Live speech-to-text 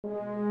Sri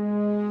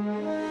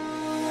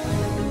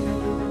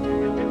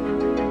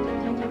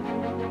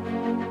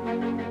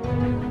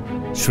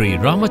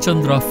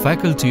Ramachandra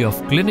Faculty of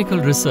Clinical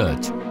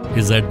Research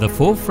is at the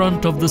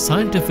forefront of the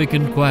scientific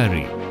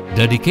inquiry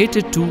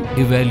dedicated to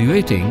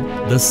evaluating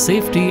the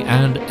safety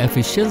and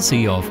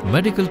efficiency of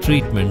medical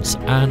treatments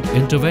and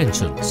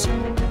interventions.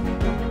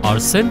 Our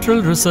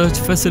central research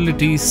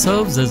facility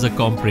serves as a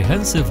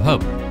comprehensive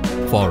hub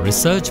for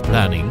research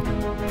planning,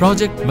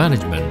 project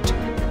management,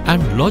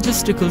 and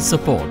logistical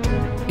support,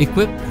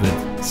 equipped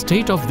with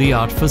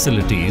state-of-the-art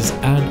facilities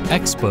and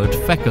expert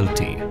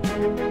faculty.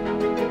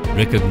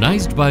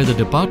 Recognized by the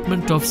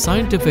Department of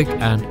Scientific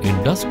and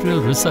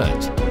Industrial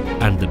Research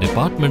and the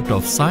Department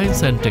of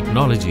Science and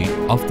Technology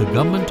of the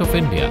Government of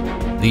India,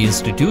 the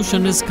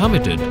institution is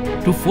committed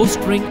to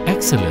fostering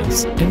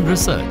excellence in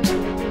research.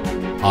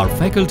 Our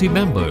faculty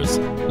members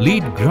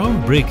lead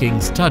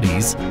groundbreaking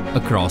studies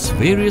across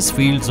various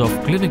fields of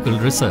clinical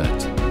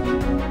research.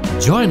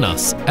 Join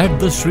us at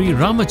the Sri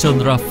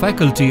Ramachandra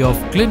Faculty of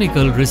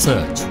Clinical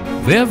Research,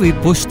 where we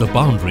push the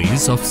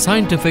boundaries of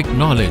scientific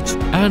knowledge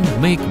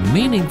and make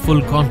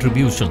meaningful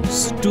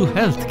contributions to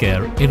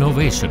healthcare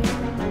innovation.